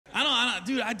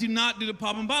dude, I do not do the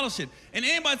popping bottle shit. And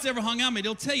anybody that's ever hung out with me,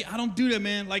 they'll tell you, I don't do that,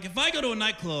 man. Like, if I go to a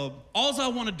nightclub, all I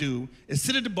want to do is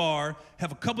sit at the bar,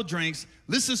 have a couple drinks,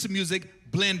 listen to some music,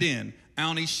 blend in. I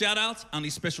don't need shout-outs, I don't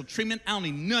need special treatment, I don't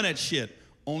need none of that shit.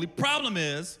 Only problem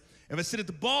is, if I sit at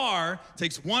the bar, it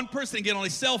takes one person to get on their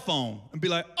cell phone and be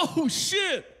like, oh,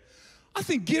 shit, I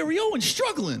think Gary Owen's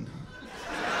struggling.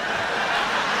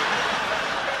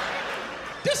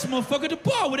 This motherfucker at the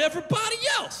bar with everybody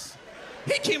else.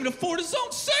 He can't even afford his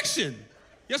own section.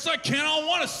 Yes, I can. I don't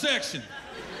want a section.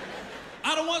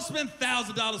 I don't want to spend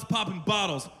 $1,000 popping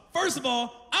bottles. First of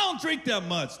all, I don't drink that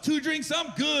much. 2 drinks,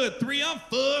 I'm good. 3, I'm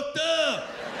fucked up.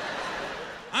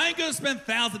 I ain't gonna spend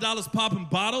 $1,000 popping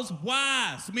bottles.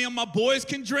 Why? So me and my boys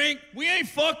can drink? We ain't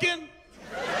fucking.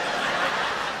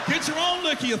 Get your own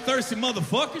liquor, you thirsty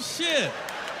motherfucker. Shit.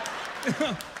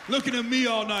 Looking at me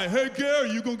all night. Hey,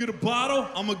 Gary, you gonna get a bottle?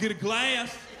 I'm gonna get a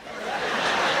glass.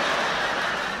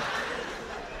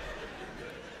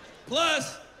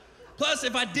 Plus,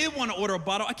 if I did want to order a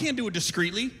bottle, I can't do it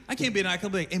discreetly. I can't be in a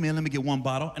nightclub like, hey, man, let me get 1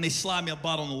 bottle. And they slide me a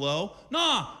bottle on the low.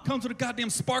 Nah, comes with a goddamn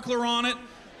sparkler on it.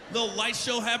 Little light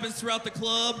show happens throughout the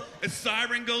club. A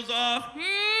siren goes off.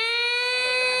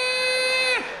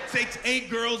 Takes 8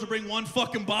 girls to bring 1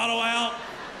 fucking bottle out.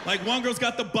 Like, 1 girl's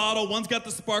got the bottle, 1's got the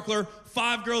sparkler,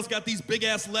 5 girls got these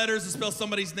big-ass letters to spell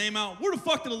somebody's name out. Where the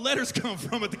fuck do the letters come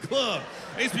from at the club?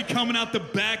 They used to be coming out the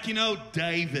back, you know,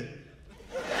 David.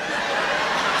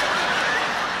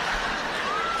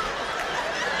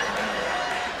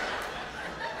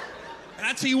 And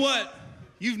I tell you what,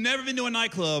 you've never been to a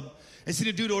nightclub and seen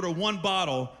a dude order 1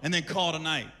 bottle and then call it a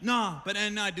night. Nah, but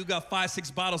then I dude got 5,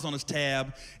 6 bottles on his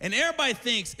tab, and everybody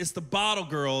thinks it's the bottle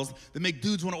girls that make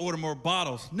dudes want to order more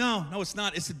bottles. No, it's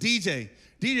not. It's the DJ.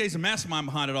 DJ's a mastermind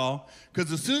behind it all,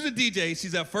 because as soon as the DJ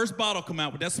sees that first bottle come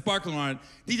out with that sparkler on it,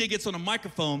 DJ gets on a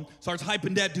microphone, starts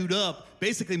hyping that dude up,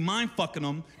 basically mind-fucking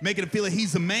him, making him feel like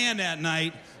he's the man that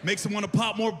night, makes him want to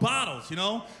pop more bottles, you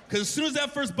know? Because as soon as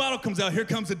that first bottle comes out, here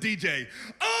comes the DJ.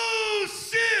 Oh,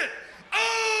 shit!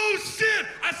 Oh, shit!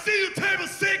 I see you, table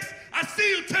 6. I see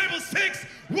you, table 6.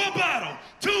 1 bottle,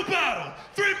 2 bottle,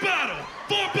 3 bottle,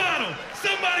 4 bottle.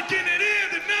 Somebody getting it in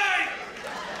tonight.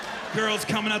 Girls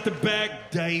coming out the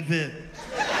back, David.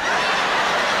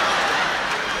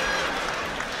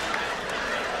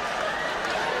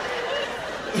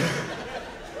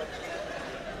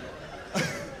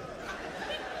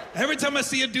 Every time I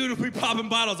see a dude who be popping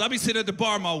bottles, I'll be sitting at the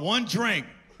bar with my 1 drink,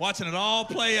 watching it all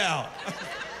play out.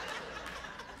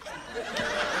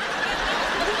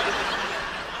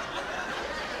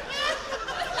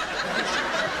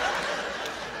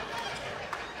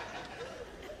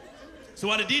 So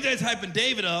while the DJ's hyping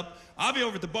David up, I'll be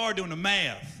over at the bar doing the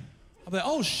math. I'll be like,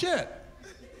 oh shit,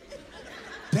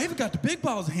 David got the big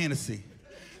bottles of Hennessy.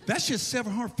 That's just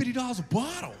 $750 a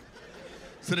bottle.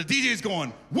 So the DJ's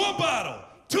going, 1 bottle,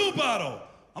 2 bottle.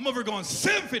 I'm over going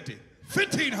 $750,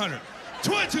 $1,500,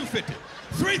 $2,250,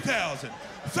 $3,000,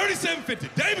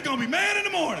 $3,750. David gonna be mad in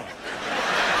the morning.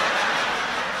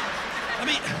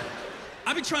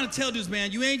 I be trying to tell dudes,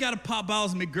 man, you ain't gotta pop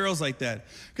bottles and meet girls like that.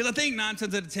 Because I think 9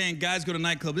 times out of 10, guys go to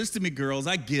nightclubs just to meet girls.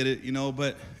 I get it, you know,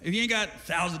 but if you ain't got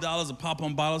 $1,000 to pop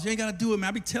on bottles, you ain't gotta do it, man.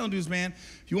 I be telling dudes, man,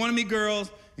 if you wanna meet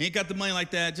girls, you ain't got the money like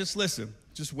that, just listen.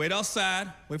 Just wait outside,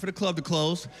 wait for the club to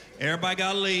close. Everybody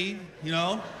gotta leave, you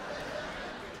know?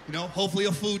 Hopefully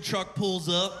a food truck pulls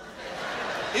up.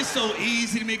 It's so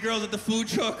easy to meet girls at the food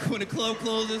truck when the club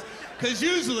closes. Because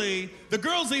usually, the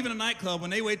girls leaving a nightclub,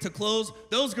 when they wait to close,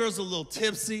 those girls are a little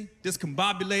tipsy,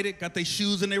 discombobulated, got their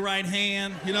shoes in their right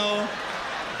hand, you know?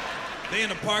 They in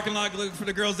the parking lot looking for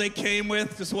the girls they came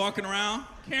with, just walking around.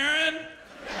 Karen?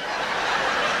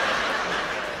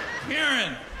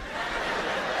 Karen?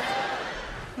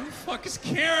 Who the fuck is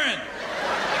Karen?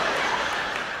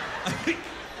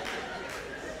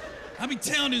 I be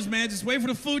telling dudes, man, just wait for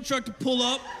the food truck to pull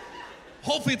up.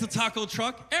 Hopefully it's a taco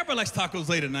truck. Everybody likes tacos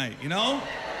late at night, you know?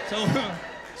 So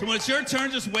when it's your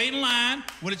turn, just wait in line.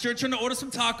 When it's your turn to order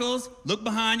some tacos, look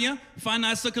behind you, find a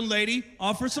nice-looking lady,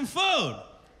 offer some food.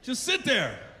 Just sit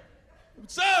there.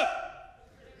 What's up?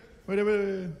 Wait.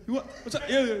 You want, what's up?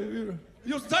 Yeah. You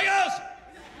want some tacos?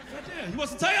 You want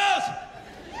some tacos?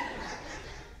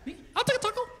 I'll take a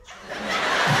taco. All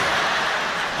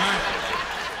right.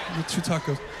 Get 2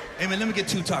 tacos. Hey, man, let me get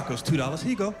 2 tacos. $2. Here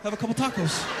you go. Have a couple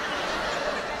tacos.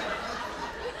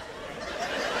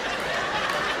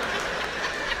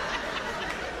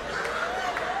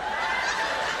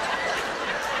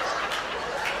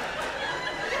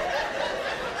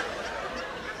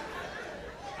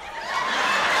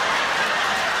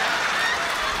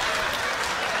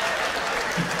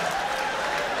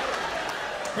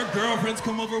 Her girlfriends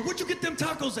come over. Where'd you get them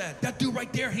tacos at? That dude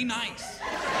right there, he nice.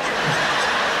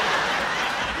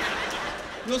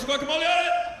 You want some guacamole on it?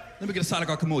 Let me get a side of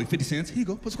guacamole, 50 cents. Here you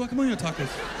go, put some guacamole on your tacos.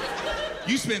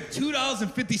 You spent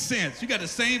 $2.50. You got the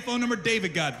same phone number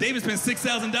David got. David spent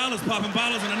 $6,000 popping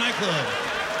bottles in a nightclub.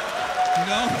 You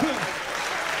know?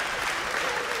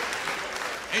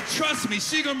 And trust me,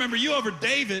 she gonna remember you over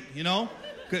David, you know?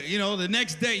 You know, the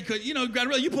next day, you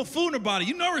put food in her body,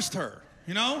 you nourished her,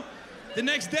 you know? The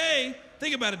next day,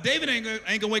 think about it, David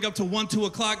ain't gonna wake up till 1, 2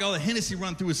 o'clock, all the Hennessy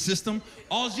run through his system.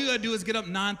 All you gotta do is get up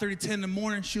 9:30, 10 in the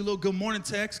morning, shoot a little good morning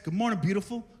text. Good morning,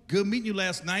 beautiful. Good meeting you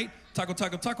last night. Taco,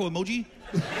 taco, taco emoji.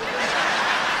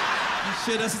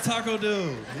 Shit, that's a taco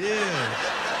dude, yeah.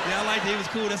 Yeah, I like David's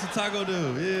cool, that's a taco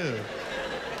dude, yeah.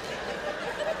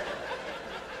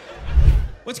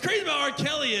 What's crazy about R.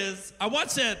 Kelly is, I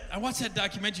watched that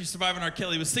documentary, Surviving R.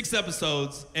 Kelly. It was 6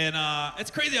 episodes, and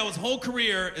it's crazy how his whole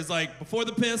career is like before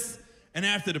the piss and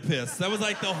after the piss. That was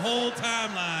like the whole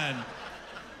timeline,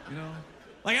 you know?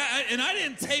 Like, I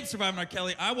didn't tape Surviving R.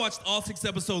 Kelly. I watched all 6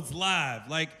 episodes live.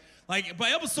 Like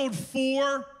by episode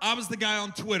 4, I was the guy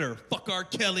on Twitter. Fuck R.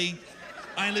 Kelly.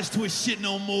 I ain't listen to his shit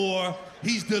no more.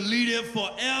 He's deleted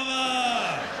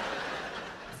forever.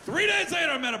 3 days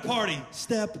later, I'm at a party.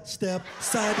 Step, step,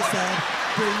 side to side,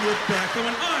 bring it back.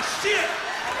 Going, oh shit!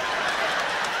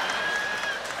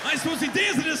 I ain't supposed to be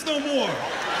dancing this no more.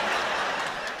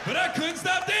 But I couldn't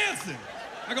stop dancing.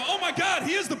 I go, oh my God,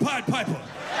 he is the Pied Piper.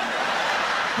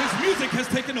 His music has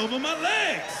taken over my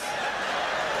legs.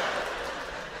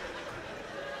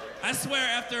 I swear,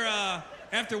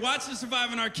 after watching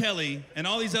Surviving R. Kelly and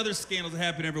all these other scandals that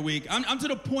happen every week, I'm to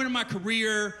the point in my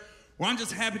career where I'm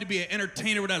just happy to be an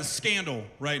entertainer without a scandal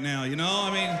right now, you know? I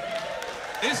mean,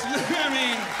 it's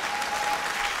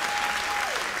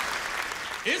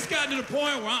gotten to the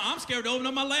point where I'm scared to open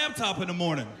up my laptop in the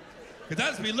morning. Because I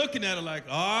just be looking at it like,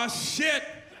 oh shit,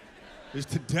 it's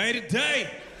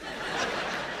today.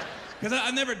 Because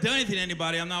I've never done anything to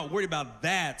anybody, I'm not worried about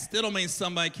that. Still don't mean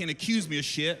somebody can accuse me of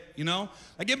shit, you know?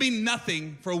 Like, it'd be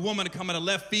nothing for a woman to come out of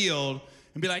left field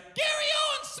and be like, Gary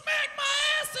Owen smacked my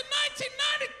ass in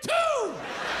 1992!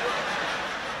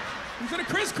 He was at a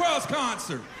Crisscross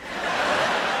concert.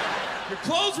 Your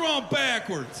clothes were on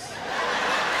backwards.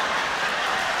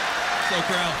 So,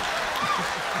 crowd.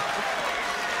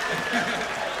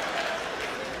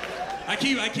 I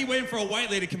keep waiting for a white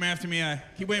lady to come after me. I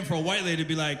keep waiting for a white lady to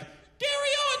be like,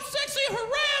 Gary Owen sexually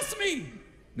harassed me.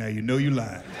 Now you know you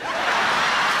lied.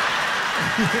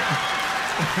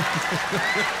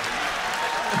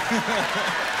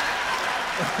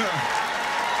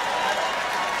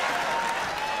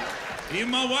 Even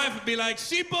my wife would be like,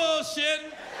 she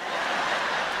bullshitting.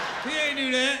 He ain't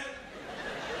do that.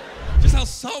 Just how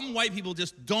some white people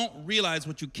just don't realize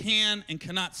what you can and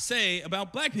cannot say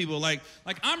about black people. Like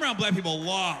I'm around black people a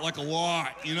lot,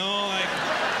 you know? Like,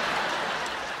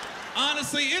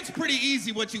 honestly, it's pretty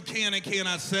easy what you can and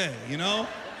cannot say, you know?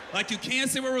 Like, you can't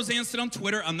say what Roseanne said on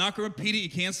Twitter. I'm not gonna repeat it. You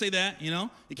can't say that, you know?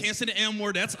 You can't say the M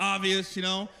word. That's obvious, you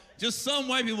know? Just some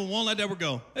white people won't let that word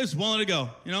go. They just won't let it go,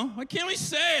 you know? Why can't we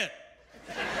say it?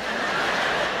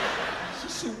 It's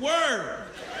just a word.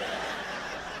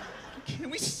 Why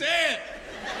can't we say it?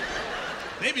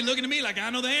 They be looking at me like I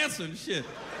know the answer and shit.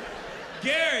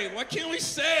 Gary, why can't we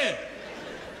say it?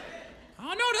 I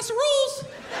don't know, that's the rules.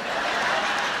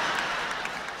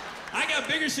 I got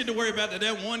bigger shit to worry about than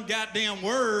that one goddamn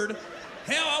word.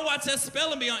 Hell, I watch that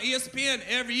spelling bee on ESPN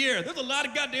every year. There's a lot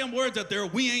of goddamn words out there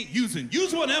we ain't using.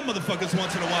 Use one of them motherfuckers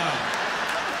once in a while.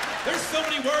 There's so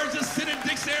many words just sitting in the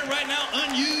dictionary right now,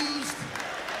 unused.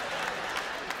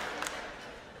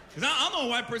 Because I'm the only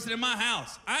white person in my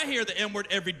house. I hear the M word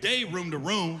every day, room to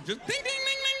room. Just ding, ding,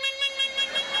 ding, ding, ding, ding, ding,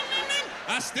 ding, ding, ding, ding.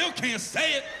 I still can't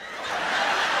say it.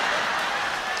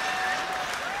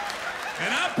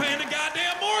 And I'm paying the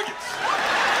goddamn mortgage.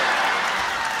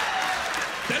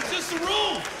 That's just the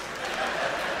rules.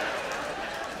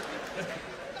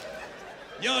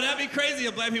 Yo, that'd be crazy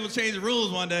if black people change the rules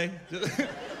one day.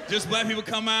 Just black people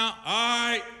come out, all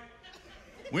right,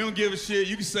 we don't give a shit,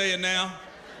 you can say it now.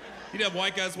 You'd have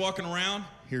white guys walking around,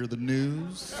 hear the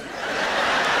news.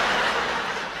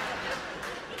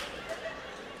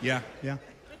 Yeah.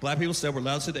 Black people said we're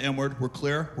allowed to say the M-word, we're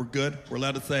clear, we're good, we're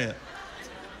allowed to say it.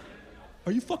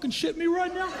 Are you fucking shitting me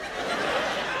right now?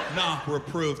 Nah, we're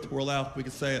approved, we're allowed, we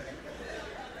can say it.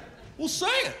 We'll say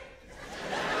it.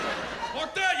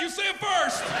 Fuck that, you say it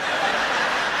first.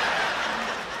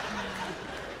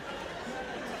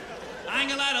 I ain't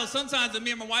gonna lie though, sometimes when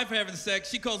me and my wife are having sex,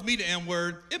 she calls me the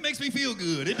M-word. It makes me feel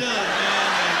good, it does, man.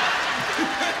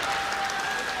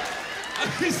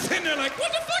 Like, I'm sitting there like,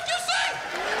 what the fuck you say?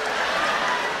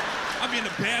 be in the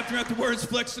bathroom afterwards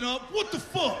flexing up. What the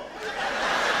fuck?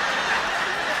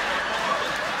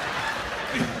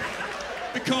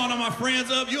 Be calling all my friends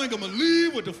up. You ain't gonna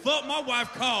believe what the fuck my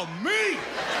wife called me.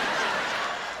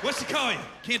 What she call you?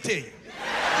 Can't tell you.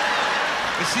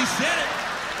 But she said it.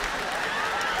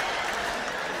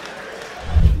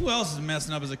 Who else is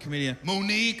messing up as a comedian?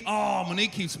 Monique. Oh,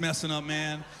 Monique keeps messing up,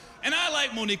 man. And I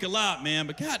like Monique a lot, man,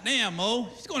 but goddamn, Mo,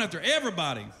 she's going after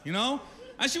everybody, you know?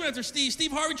 She went after Steve.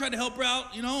 Steve Harvey tried to help her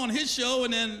out, you know, on his show,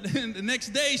 and then the next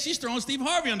day, she's throwing Steve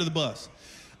Harvey under the bus.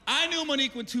 I knew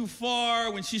Monique went too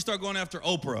far when she started going after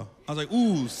Oprah. I was like,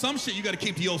 ooh, some shit you gotta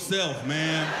keep to yourself,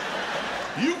 man.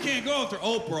 You can't go after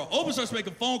Oprah. Oprah starts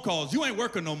making phone calls. You ain't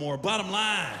working no more, bottom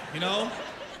line, you know?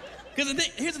 Because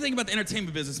here's the thing about the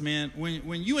entertainment business, man.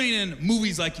 When you ain't in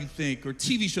movies like you think or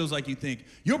TV shows like you think,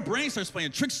 your brain starts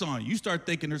playing tricks on you. You start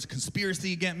thinking there's a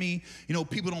conspiracy against me. You know,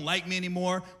 people don't like me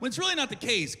anymore. When it's really not the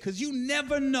case, because you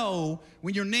never know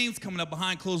when your name's coming up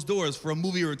behind closed doors for a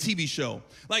movie or a TV show.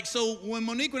 Like, so when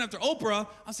Monique went after Oprah,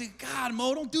 I was like, God,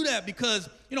 Mo, don't do that, because,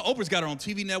 you know, Oprah's got her own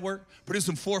TV network,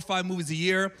 producing 4 or 5 movies a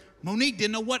year. Monique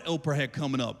didn't know what Oprah had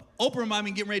coming up. Oprah might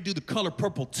be getting ready to do The Color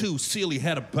Purple 2. Celie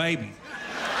had a baby.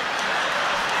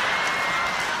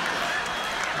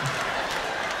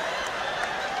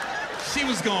 She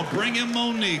was gonna bring in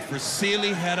Monique for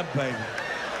Celie Had a Baby.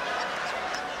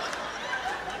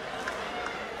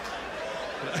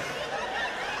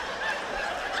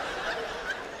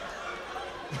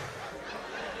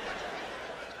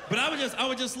 But I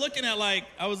was just looking at, like,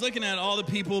 I was looking at all the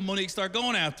people Monique started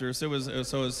going after. So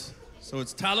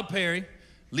it's Tyler Perry,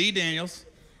 Lee Daniels,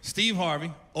 Steve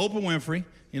Harvey, Oprah Winfrey.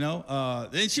 You know,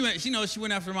 then she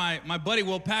went after my buddy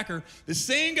Will Packer. The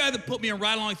same guy that put me in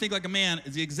Ride Along Think Like a Man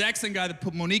is the exact same guy that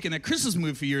put Monique in that Christmas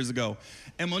movie a few years ago.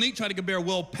 And Monique tried to compare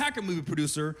Will Packer movie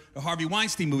producer to Harvey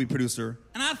Weinstein movie producer.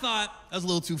 And I thought that was a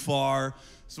little too far.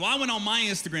 So I went on my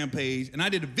Instagram page and I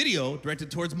did a video directed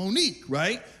towards Monique,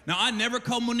 right? Now, I never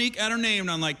called Monique out her name,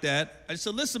 nothing like that. I just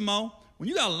said, listen, Mo, when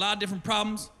you got a lot of different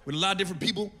problems with a lot of different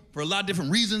people for a lot of different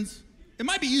reasons, it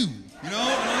might be you, you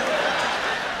know?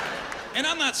 And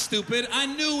I'm not stupid. I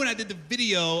knew when I did the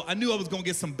video, I knew I was gonna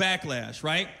get some backlash,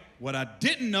 right? What I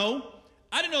didn't know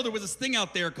there was this thing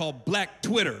out there called Black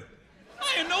Twitter.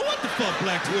 I didn't know what the fuck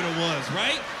Black Twitter was,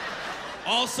 right?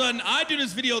 All of a sudden, I do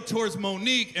this video towards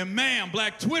Monique, and man,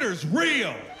 Black Twitter's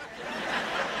real.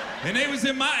 And they was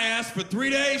in my ass for 3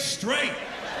 days straight.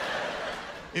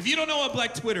 If you don't know what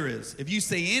Black Twitter is, if you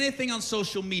say anything on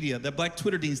social media that Black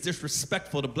Twitter deems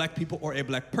disrespectful to black people or a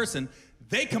black person,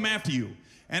 they come after you.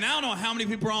 And I don't know how many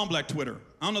people are on Black Twitter.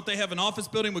 I don't know if they have an office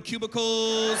building with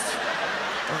cubicles,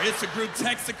 or it's a group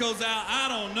text that goes out. I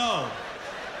don't know.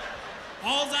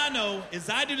 All I know is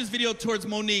I did this video towards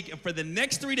Monique, and for the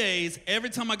next 3 days, every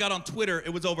time I got on Twitter,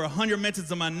 it was over 100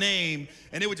 mentions of my name,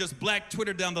 and it was just Black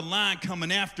Twitter down the line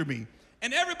coming after me.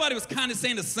 And everybody was kind of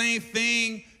saying the same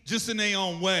thing, just in their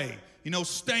own way. You know,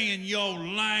 stay in your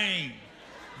lane.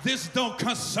 This don't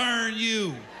concern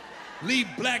you. Leave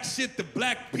black shit to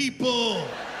black people.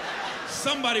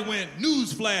 Somebody went,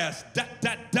 newsflash, ...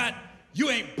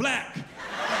 you ain't black.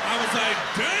 I was like,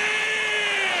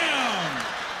 damn!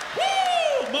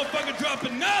 Woo! Motherfucker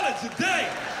dropping knowledge today.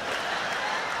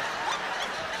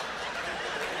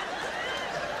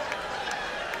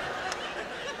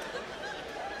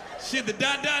 Shit, the ...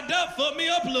 fucked me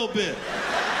up a little bit.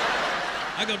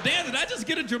 I go, damn, did I just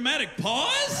get a dramatic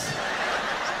pause?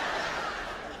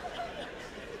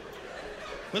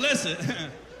 But listen,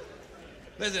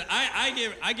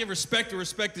 I give respect to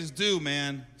respect is due,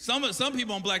 man. Some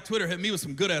people on Black Twitter hit me with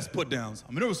some good ass put downs.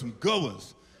 I mean, there was some good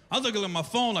ones. I was looking at my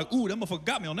phone like, ooh, that motherfucker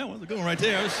got me on that one. That's a good one right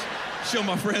there. I was showing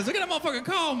my friends, look at that motherfucker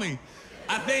call me.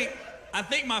 I think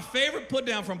my favorite put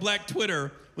down from Black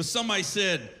Twitter was somebody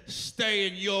said, stay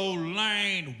in your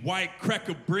lane, white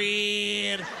cracker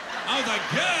bread. I was like,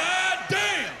 God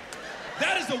damn.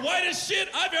 That is the whitest shit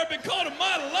I've ever been called in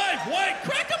my life. White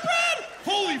cracker bread?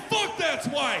 Holy fuck, that's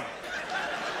white.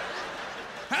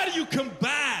 How do you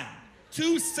combine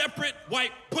 2 separate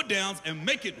white put-downs and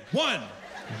make it one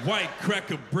white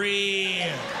cracker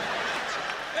bread?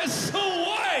 That's so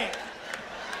white.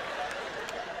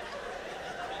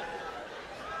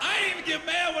 I didn't even get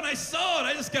mad when I saw it.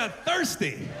 I just got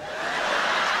thirsty.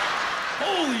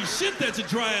 Holy shit, that's a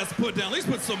dry-ass put-down. At least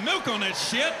put some milk on that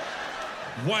shit.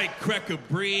 White cracker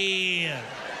bread.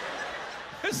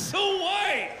 It's so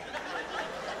white.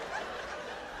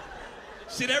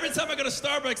 Shit, every time I go to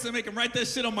Starbucks, I make them write that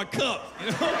shit on my cup,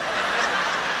 you know?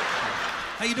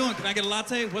 How you doing? Can I get a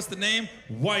latte? What's the name?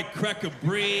 White cracker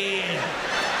bread.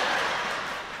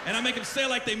 And I make them say it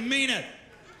like they mean it.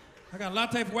 I got a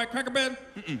latte for white cracker bread?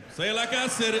 Say it like I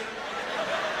said it.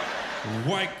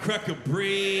 White cracker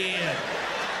bread.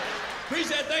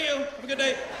 Appreciate it, thank you. Have a good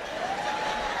day.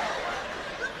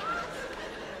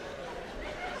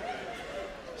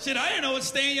 Shit, I didn't know what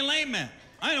stay in your lane meant.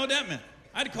 I didn't know what that meant.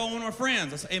 I had to call one of my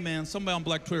friends. I said, hey man, somebody on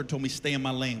Black Twitter told me stay in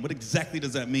my lane. What exactly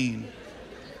does that mean?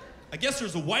 I guess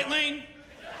there's a white lane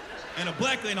and a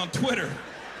black lane on Twitter,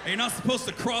 and you're not supposed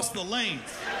to cross the lanes.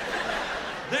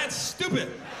 That's stupid.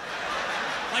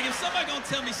 Like if somebody gonna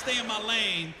tell me stay in my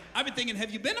lane, I've been thinking,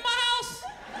 have you been to my house?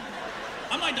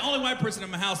 I'm like the only white person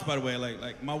in my house, by the way.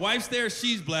 Like my wife's there,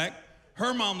 she's black.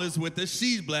 Her mom lives with us,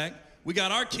 she's black. We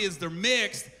got our kids, they're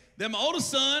mixed. Then my oldest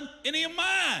son, any of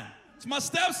mine. It's my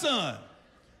stepson.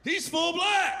 He's full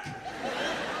black.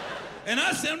 And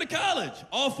I sent him to college,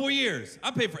 all 4 years.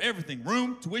 I paid for everything,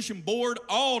 room, tuition, board,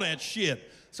 all that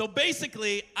shit. So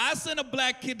basically, I sent a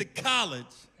black kid to college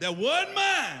that wasn't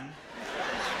mine,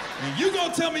 and you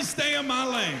gonna tell me stay in my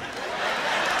lane.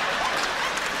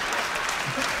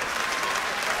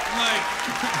 Like,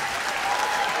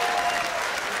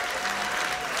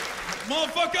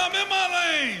 motherfucker, I'm in my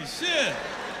lane, shit.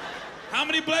 How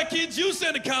many black kids you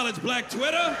send to college, Black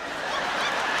Twitter?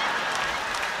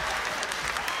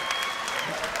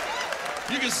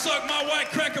 You can suck my white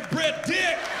cracker bread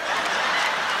dick.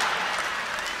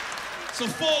 It's a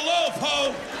full loaf,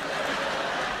 ho.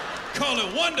 Call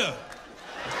it wonder.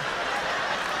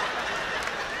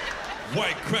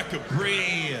 White cracker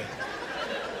bread.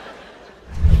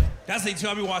 That's the thing too,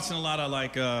 I be watching a lot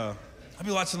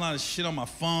of shit on my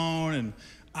phone and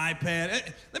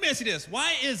iPad. Let me ask you this.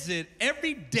 Why is it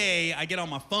every day I get on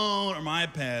my phone or my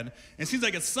iPad, and it seems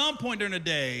like at some point during the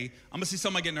day, I'm gonna see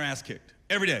somebody getting their ass kicked.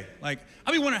 Every day. Like,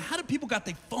 I be wondering, how do people got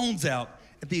their phones out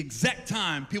at the exact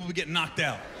time people be getting knocked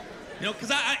out? You know,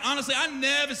 because I honestly, I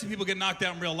never see people get knocked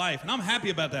out in real life, and I'm happy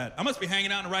about that. I must be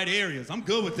hanging out in the right areas. I'm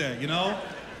good with that, you know?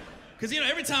 Because, you know,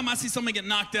 every time I see somebody get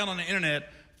knocked out on the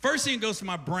internet, first thing that goes to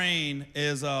my brain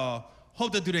is,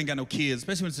 hope that dude ain't got no kids.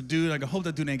 Especially when it's a dude, I go, hope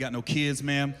that dude ain't got no kids,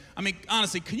 man. I mean,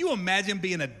 honestly, can you imagine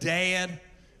being a dad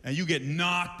and you get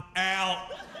knocked out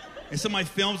and somebody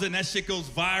films it and that shit goes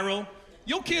viral?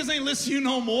 Your kids ain't listening to you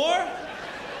no more.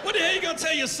 What the hell you gonna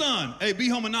tell your son? Hey, be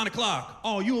home at 9 o'clock.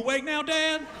 Oh, you awake now,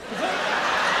 Dad?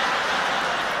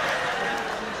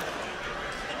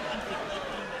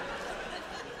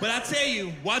 But I tell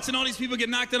you, watching all these people get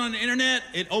knocked out on the internet,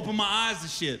 it opened my eyes to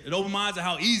shit. It opened my eyes to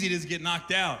how easy it is to get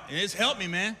knocked out. And it's helped me,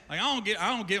 man. Like, I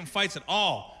don't get in fights at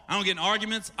all. I don't get in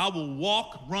arguments. I will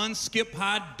walk, run, skip,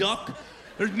 hide, duck.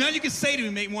 There's nothing you can say to me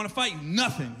make me want to fight.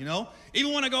 Nothing, you know?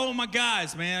 Even when I go with my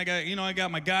guys, man, I got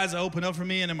my guys that open up for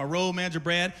me, and then my road manager,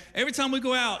 Brad. Every time we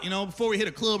go out, you know, before we hit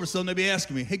a club or something, they be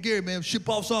asking me, hey, Gary, man, shit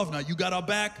pops off now. You got our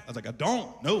back? I was like, I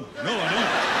don't. No, I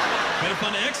don't. Better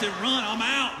find the exit, run. I'm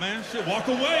out, man. Shit, walk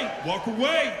away.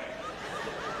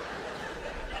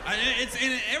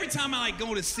 And every time I like go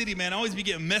to the city, man, I always be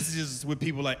getting messages with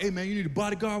people like, hey man, you need a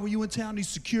bodyguard when you in town, need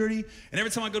security. And every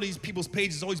time I go to these people's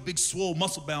pages, there's always big, swole,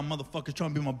 muscle-bound motherfuckers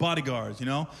trying to be my bodyguards, you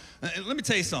know? And let me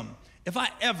tell you something. If I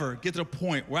ever get to the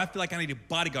point where I feel like I need a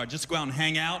bodyguard just to go out and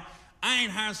hang out, I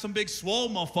ain't hiring some big, swole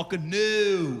motherfucker,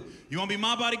 no. You wanna be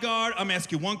my bodyguard? I'm gonna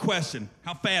ask you one question.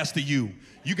 How fast are you?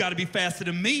 You gotta be faster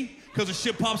than me, because if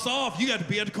shit pops off, you got to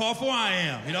be at the car before I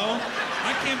am, you know?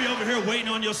 I can't be over here waiting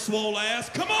on your swole ass.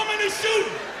 Come on, man, they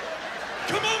shooting!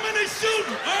 Come on, man, they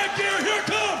shooting! All right, Gary, here it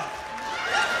comes!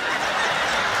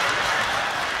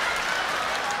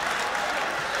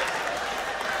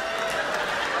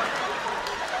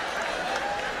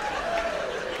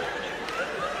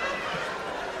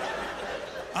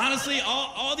 Honestly,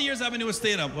 all the years I've been doing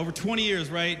stand-up, over 20 years,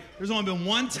 right? There's only been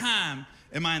one time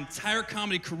in my entire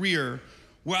comedy career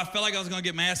where I felt like I was gonna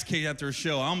get my ass kicked after a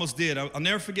show. I almost did. I'll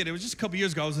never forget. It was just a couple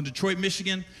years ago. I was in Detroit,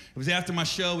 Michigan. It was after my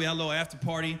show. We had a little after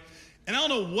party. And I don't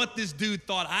know what this dude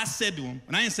thought I said to him,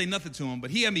 and I didn't say nothing to him, but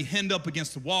he had me hemmed up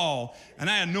against the wall, and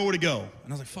I had nowhere to go. And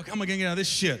I was like, fuck, how am I gonna get out of this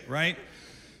shit, right?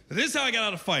 But this is how I got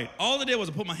out of the fight. All I did was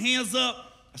I put my hands up,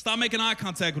 I started making eye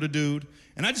contact with the dude,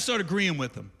 and I just started agreeing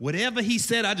with him. Whatever he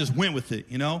said, I just went with it,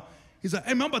 you know? He's like,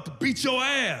 hey man, I'm about to beat your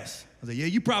ass. I was like, yeah,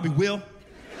 you probably will.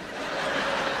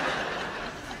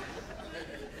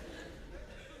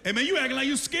 Hey man, you acting like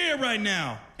you scared right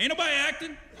now. Ain't nobody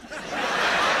acting.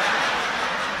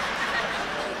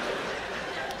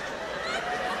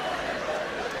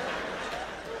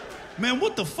 Man,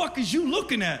 what the fuck is you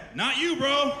looking at? Not you,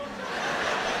 bro.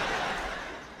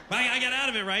 But I got out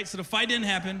of it, right? So the fight didn't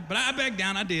happen, but I backed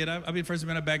down. I did. I'll be the first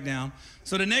man to back down.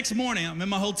 So the next morning, I'm in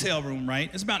my hotel room, right?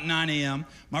 It's about 9 a.m.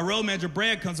 My road manager,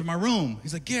 Brad, comes to my room.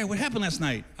 He's like, Gary, what happened last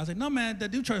night? I was like, no, man,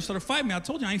 that dude tried to start a fight me. I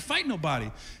told you I ain't fighting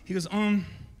nobody. He goes,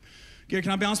 Gary,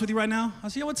 can I be honest with you right now? I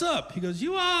said, yeah, what's up? He goes,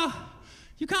 you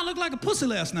you kind of looked like a pussy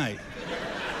last night.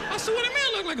 I said, what do you mean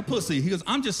I look like a pussy? He goes,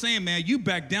 I'm just saying, man, you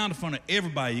back down in front of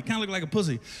everybody. You kind of look like a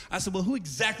pussy. I said, well, who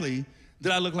exactly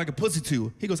did I look like a pussy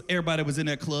to? He goes, everybody that was in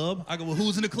that club. I go, well,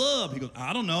 who's in the club? He goes,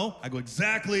 I don't know. I go,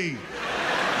 exactly.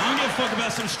 I don't give a fuck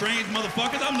about some strange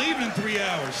motherfuckers. I'm leaving in 3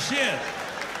 hours. Shit.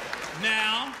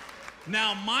 Now,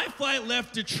 my flight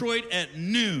left Detroit at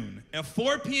noon. At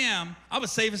 4 p.m., I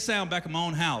was safe and sound back at my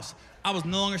own house. I was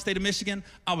no longer in the state of Michigan.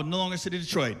 I was no longer in the city of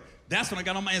Detroit. That's when I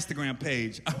got on my Instagram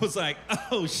page. I was like,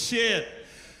 oh shit,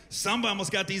 somebody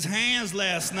almost got these hands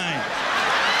last night.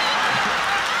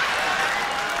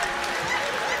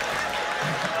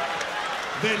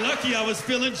 They're lucky I was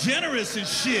feeling generous and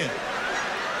shit.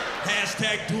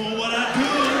 Hashtag doing what I do.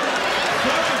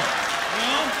 You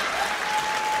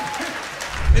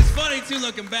know? It's funny too,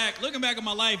 looking back on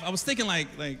my life, I was thinking like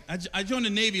I joined the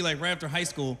Navy like right after high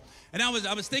school, and I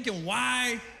was thinking,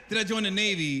 why did I join the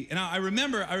Navy? And I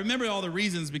remember all the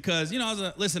reasons, because, you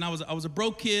know, I was a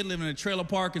broke kid living in a trailer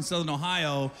park in Southern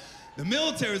Ohio. The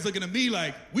military was looking at me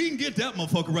like, we can get that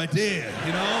motherfucker right there,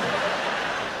 you know?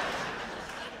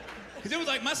 Because it was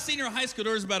like my senior high school,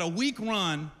 there was about a week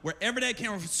run where every day I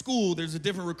came from school, there's a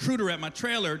different recruiter at my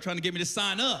trailer trying to get me to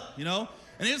sign up, you know?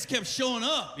 And they just kept showing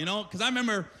up, you know? Because I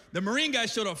remember the Marine guy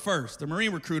showed up first, the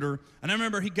Marine recruiter, and I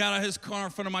remember he got out of his car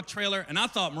in front of my trailer, and I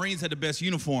thought Marines had the best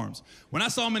uniforms. When I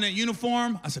saw him in that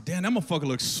uniform, I said, damn, that motherfucker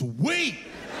looks sweet.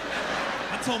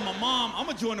 I told my mom, I'm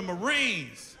gonna join the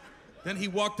Marines. Then he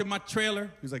walked in my trailer,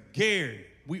 he was like, Gary,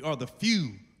 we are the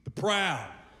few, the proud.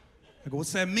 I go,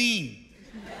 what's that mean?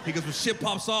 He goes, when shit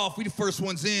pops off, we the first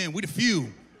ones in, we the few.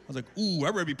 I was like, ooh, I'd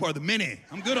rather be part of the many.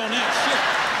 I'm good on that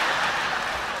shit.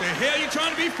 The hell you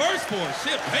trying to be first for?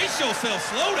 Shit, pace yourself,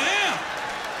 slow down.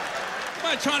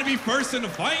 Somebody trying to be first in the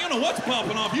fight, you don't know what's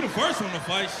popping off. You the first one to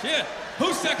fight, shit.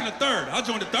 Who's second or third? I'll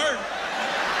join the third.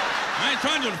 I ain't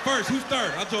trying to join the first, who's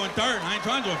third? I'll join third. I ain't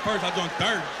trying to join first, I'll join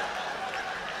third.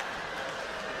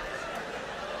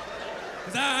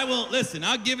 Because listen,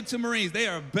 I'll give it to Marines. They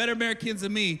are better Americans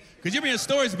than me. Because you're hearing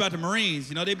stories about the Marines.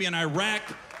 You know, they be in Iraq,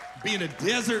 be in a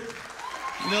desert,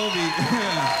 you know,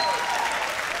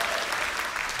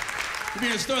 you'd be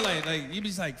in a story you'd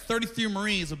be like 33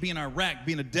 Marines will be in Iraq,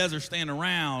 be in a desert, standing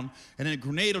around, and then a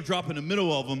grenade will drop in the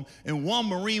middle of them, and one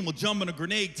Marine will jump in a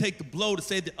grenade, take the blow to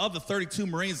save the other 32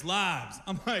 Marines' lives.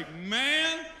 I'm like,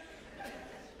 man,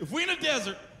 if we're in a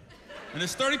desert, and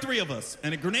there's 33 of us,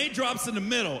 and a grenade drops in the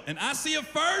middle, and I see it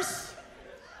first,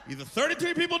 either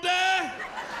 33 people die,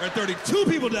 or 32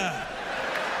 people die.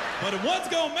 But if one's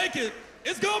gonna make it,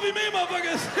 it's gonna be me,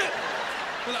 motherfuckers.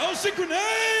 Like, oh shit,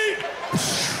 grenade!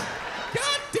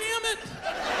 God damn it!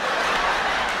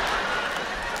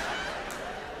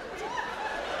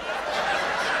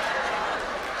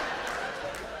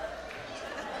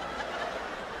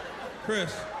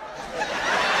 Chris.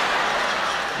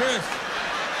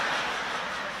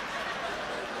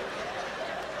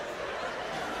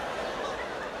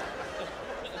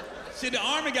 See, the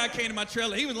Army guy came to my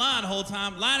trailer. He was lying the whole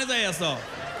time, lying his ass off.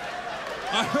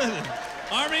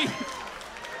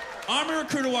 Army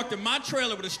recruiter walked in my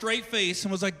trailer with a straight face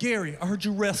and was like, Gary, I heard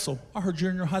you wrestle. I heard you're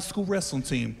in your high school wrestling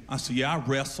team. I said, yeah, I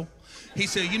wrestle. He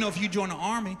said, you know, if you join the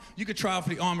Army, you could try out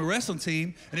for the Army wrestling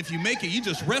team, and if you make it, you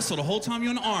just wrestle the whole time you're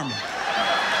in the Army.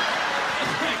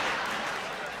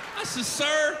 I said,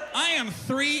 sir, I am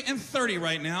 3-30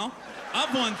 right now.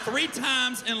 I've won 3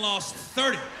 times and lost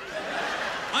 30.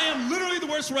 I am literally the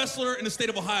worst wrestler in the state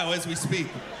of Ohio as we speak.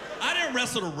 I didn't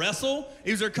wrestle to wrestle.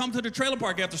 Either come to the trailer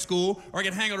park after school, or I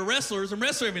could hang out with wrestlers and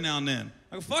wrestle every now and then.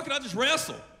 I go, fuck it, I just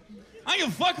wrestle. I don't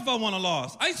give a fuck if I won or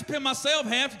lost. I used to pin myself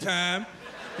half the time,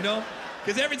 you know?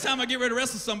 Because every time I get ready to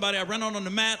wrestle somebody, I run on the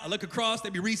mat, I look across, they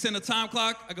be resetting the time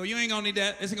clock. I go, you ain't gonna need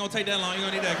that. This ain't gonna take that long, you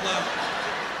ain't gonna need that clock.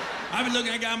 I've been looking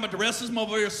at a guy, I'm about to wrestle, him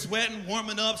over here sweating,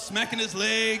 warming up, smacking his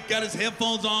leg, got his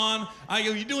headphones on. I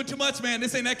go, you're doing too much, man.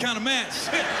 This ain't that kind of match.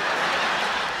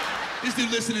 This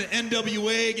dude listening to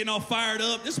NWA, getting all fired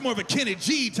up. This is more of a Kenny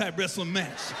G type wrestling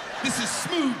match. This is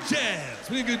smooth jazz.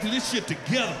 We're gonna do this shit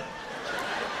together.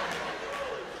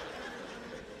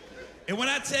 And when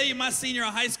I tell you my senior in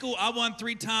high school, I won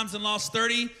 3 times and lost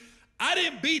 30, I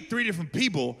didn't beat 3 different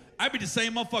people. I beat the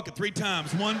same motherfucker 3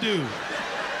 times, one dude.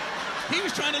 He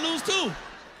was trying to lose too.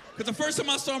 Because the first time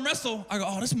I saw him wrestle, I go,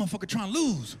 oh, this motherfucker trying to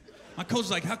lose. My coach was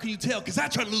like, how can you tell? Because I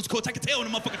try to lose, coach. I can tell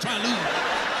when the motherfucker trying to lose.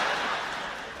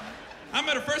 I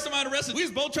remember the first time I had a wrestle, we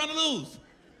was both trying to lose.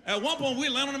 At one point, we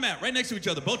land on the mat, right next to each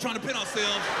other, both trying to pin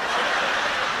ourselves.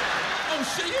 Oh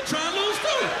shit, you trying to lose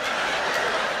too.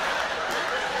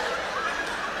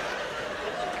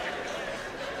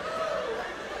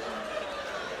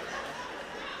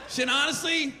 Shit,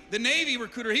 honestly, the Navy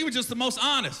recruiter, he was just the most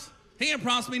honest. He didn't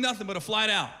promise me nothing but a flight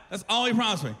out. That's all he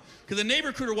promised me. Because the Navy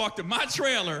recruiter walked to my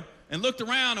trailer and looked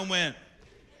around and went,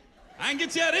 I can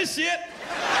get you out of this shit.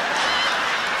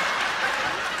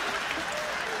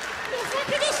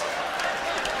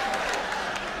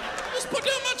 Just put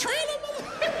down my trailer, mother.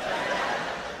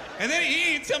 And then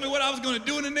he didn't tell me what I was going to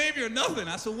do in the Navy or nothing.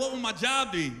 I said, what would my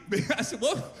job be? I said,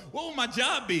 what would my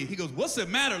job be? He goes, what's the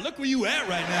matter? Look where you at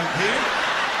right now, kid.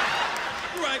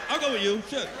 You're right, I'll go with you.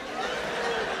 Shit.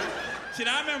 Shit,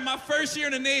 I remember my first year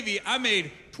in the Navy, I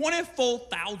made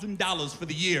 $24,000 for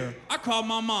the year. I called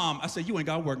my mom. I said, you ain't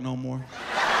got to work no more.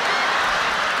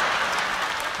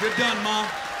 You're done, Mom.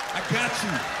 I got you.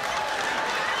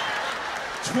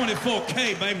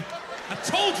 $24K, baby. I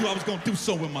told you I was going to do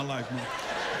so with my life, man.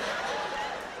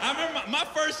 I remember my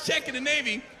first check in the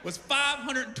Navy was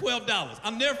 $512.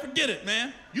 I'll never forget it,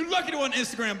 man. You lucky to on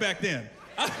Instagram back then.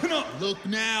 I don't know. Look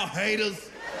now, haters.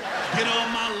 Get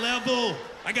on my level.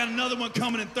 I got another one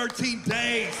coming in 13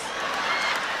 days.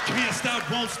 Can't stop,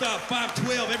 won't stop,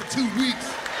 512 every 2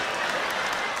 weeks.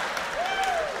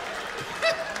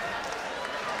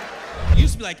 It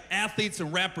used to be like athletes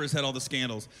and rappers had all the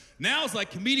scandals. Now it's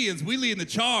like comedians, we lead in the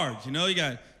charge. You know, you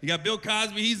got Bill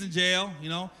Cosby, he's in jail, you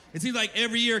know. It seems like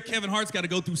every year Kevin Hart's got to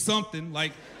go through something.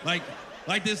 Like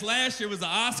this last year was the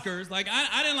Oscars. Like,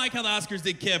 I didn't like how the Oscars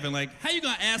did Kevin. Like, how you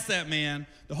gonna ask that man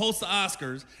to host the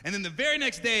Oscars, and then the very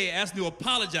next day ask him to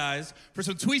apologize for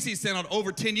some tweets he sent out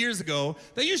over 10 years ago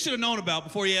that you should have known about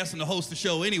before you asked him to host the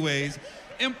show anyways.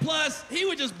 And plus, he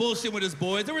would just bullshit with his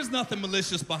boys. There was nothing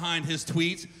malicious behind his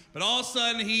tweets. But all of a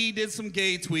sudden, he did some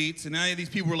gay tweets, and now these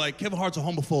people were like, Kevin Hart's a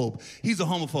homophobe. He's a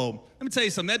homophobe. Let me tell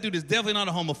you something. That dude is definitely not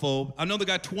a homophobe. I know the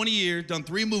guy 20 years, done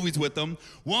 3 movies with him.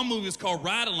 One movie was called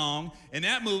Ride Along. In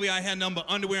that movie, I had nothing but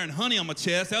underwear and honey on my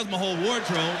chest. That was my whole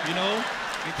wardrobe, you know?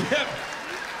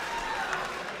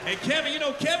 And Kevin, you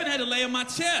know, Kevin had to lay on my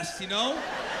chest, you know?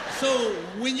 So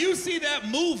when you see that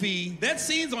movie, that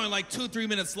scene's only like 2 or 3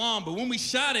 minutes long, but when we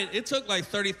shot it, it took like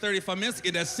 30, 35 minutes to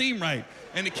get that scene right.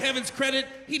 And to Kevin's credit,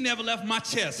 he never left my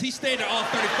chest. He stayed there all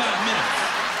 35 minutes.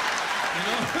 You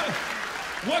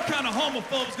know? What kind of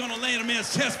homophobe's gonna lay in a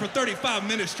man's chest for 35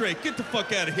 minutes straight? Get the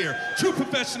fuck out of here. True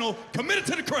professional, committed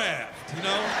to the craft, you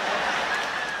know?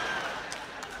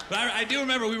 But I do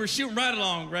remember we were shooting Ride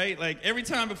Along, right? Like every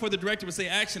time before the director would say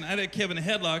action, I'd have Kevin a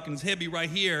headlock and his head be right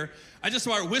here. I just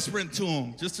started whispering to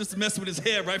him, just to mess with his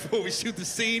head right before we shoot the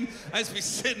scene. I just be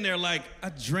sitting there like, I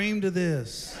dreamed of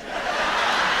this.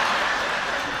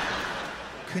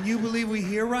 Can you believe we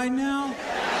here right now?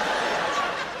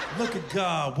 Look at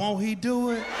God, won't he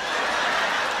do it?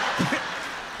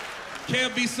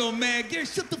 Kev be so mad. Gary,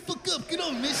 shut the fuck up, get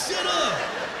on, man, shut up.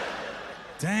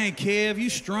 Dang, Kev, you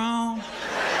strong.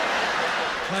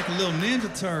 Like a little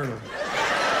Ninja Turtle.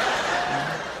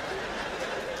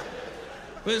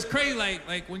 But it's crazy,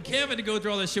 like when Kevin had to go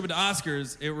through all that shit with the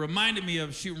Oscars, it reminded me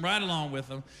of shooting Ride Along with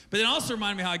him. But it also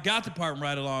reminded me how I got the part in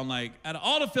Ride Along. Like, out of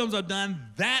all the films I've done,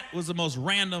 that was the most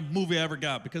random movie I ever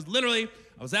got. Because literally,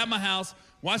 I was at my house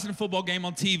watching a football game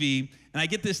on TV, and I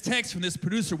get this text from this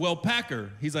producer, Will Packer.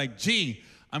 He's like, gee,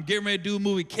 I'm getting ready to do a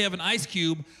movie, Kevin Ice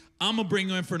Cube. I'm gonna bring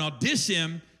you in for an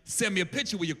audition. Send me a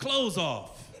picture with your clothes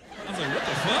off. I was like, what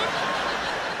the fuck?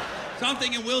 So I'm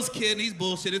thinking Will's kidding, he's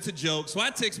bullshit, it's a joke. So I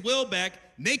text Will back,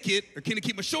 naked, or can I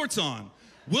keep my shorts on?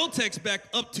 Will texts back,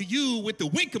 up to you, with the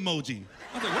wink emoji.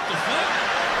 I was like, what the fuck?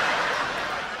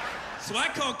 So I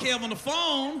called Kev on the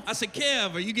phone. I said,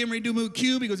 Kev, are you getting ready to do a movie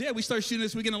Cube? He goes, yeah, we start shooting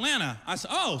this week in Atlanta. I said,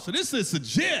 oh, so this is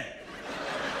legit.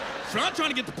 So I'm trying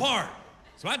to get the part.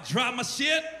 So I drop my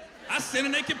shit, I send a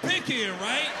naked pic in,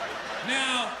 right?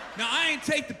 Now I ain't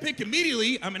take the pic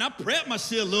immediately. I mean, I prepped my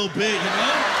shit a little bit, you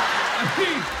know? I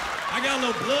mean, I got a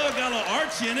little blood, got a little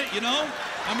arch in it, you know?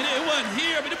 I mean, it wasn't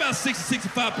here, but about 60,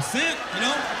 65%, you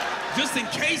know? Just in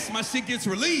case my shit gets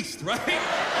released, right?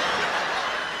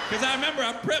 Because I remember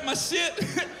I prepped my shit,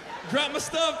 dropped my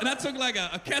stuff, and I took like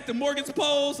a Captain Morgan's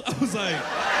pose. I was like...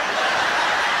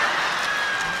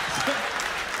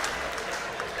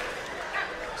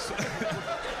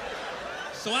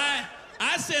 So I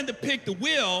send the pic to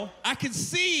Will. I could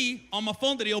see on my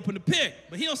phone that he opened the pic,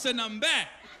 but he don't say nothing back.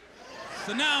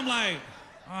 So now I'm like,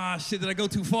 ah, shit, did I go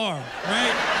too far,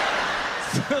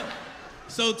 right?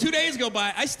 So 2 days go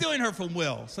by, I still ain't heard from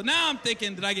Will. So now I'm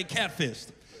thinking, did I get catfished?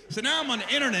 So now I'm on the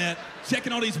internet,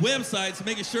 checking all these websites,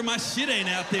 making sure my shit ain't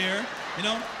out there, you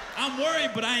know? I'm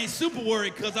worried, but I ain't super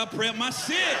worried because I prepped my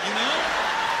shit, you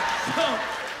know?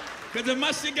 Because if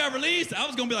my shit got released, I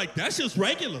was gonna be like, that's just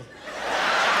regular.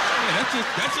 Yeah,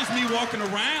 that's just me walking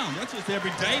around. That's just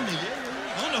everyday me.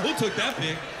 I don't know who took that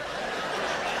pic.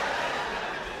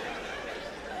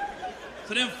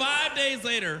 So then 5 days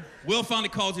later, Will finally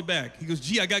calls you back. He goes,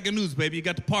 gee, I got good news, baby. You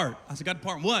got the part. I said, got the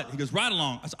part in what? He goes, Ride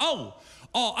Along. I said, oh,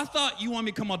 I thought you wanted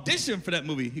me to come audition for that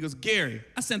movie. He goes, Gary,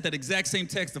 I sent that exact same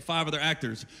text to 5 other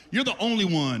actors. You're the only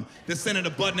one that sent in a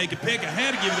butt-naked pic. I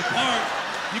had to give you the part.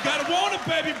 You gotta want it,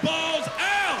 baby. Balls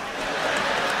out.